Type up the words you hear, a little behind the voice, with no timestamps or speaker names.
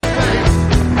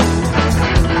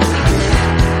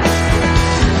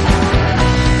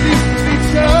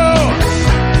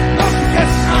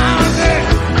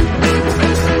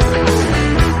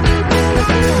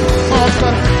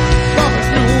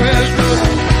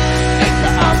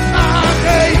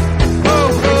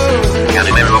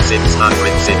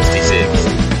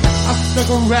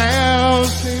around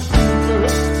came through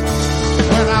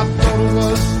when I thought it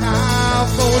was time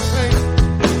for a change.